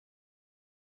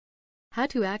How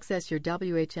to access your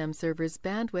WHM server's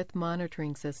bandwidth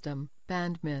monitoring system,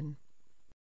 Bandmin.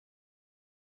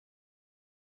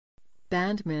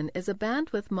 Bandmin is a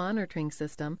bandwidth monitoring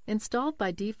system installed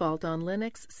by default on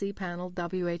Linux cPanel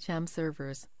WHM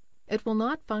servers. It will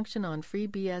not function on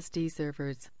FreeBSD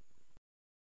servers.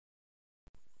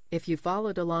 If you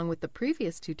followed along with the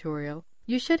previous tutorial,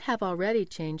 you should have already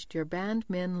changed your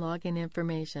Bandmin login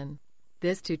information.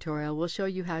 This tutorial will show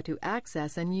you how to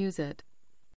access and use it.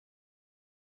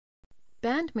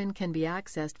 Bandmin can be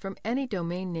accessed from any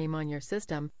domain name on your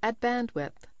system at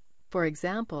bandwidth. For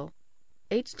example,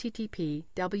 http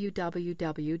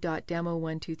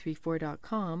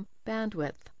www.demo1234.com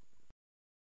bandwidth.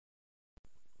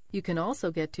 You can also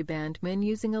get to Bandmin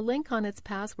using a link on its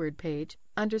password page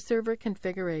under Server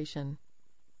Configuration.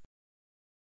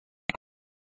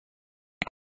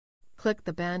 Click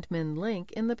the Bandmin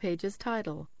link in the page's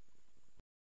title.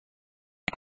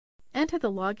 Enter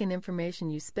the login information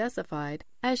you specified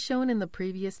as shown in the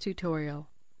previous tutorial.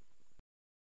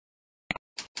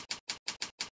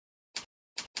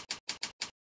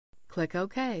 Click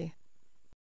OK.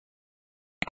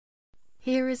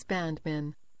 Here is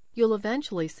Bandmin. You'll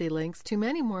eventually see links to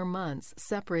many more months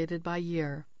separated by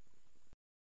year.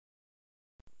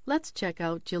 Let's check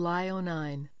out July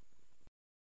 09.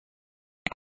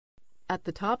 At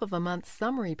the top of a month's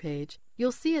summary page,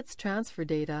 you'll see its transfer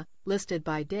data listed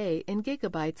by day in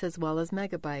gigabytes as well as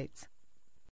megabytes.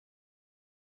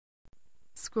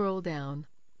 Scroll down.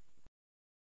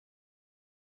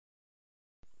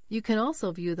 You can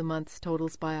also view the month's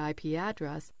totals by IP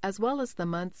address as well as the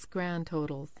month's grand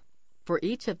totals. For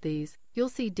each of these, you'll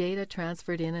see data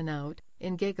transferred in and out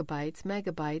in gigabytes,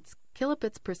 megabytes,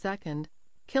 kilobits per second,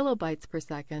 kilobytes per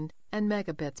second, and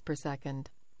megabits per second.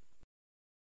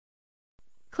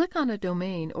 Click on a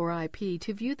domain or IP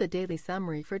to view the daily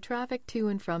summary for traffic to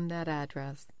and from that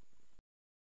address.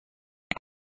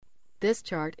 This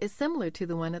chart is similar to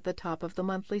the one at the top of the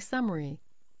monthly summary.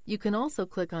 You can also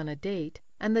click on a date,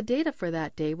 and the data for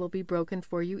that day will be broken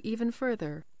for you even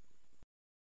further.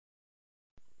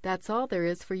 That's all there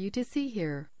is for you to see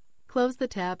here. Close the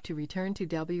tab to return to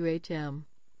WHM.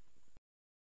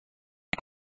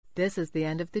 This is the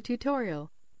end of the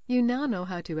tutorial. You now know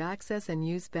how to access and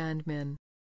use Bandmin.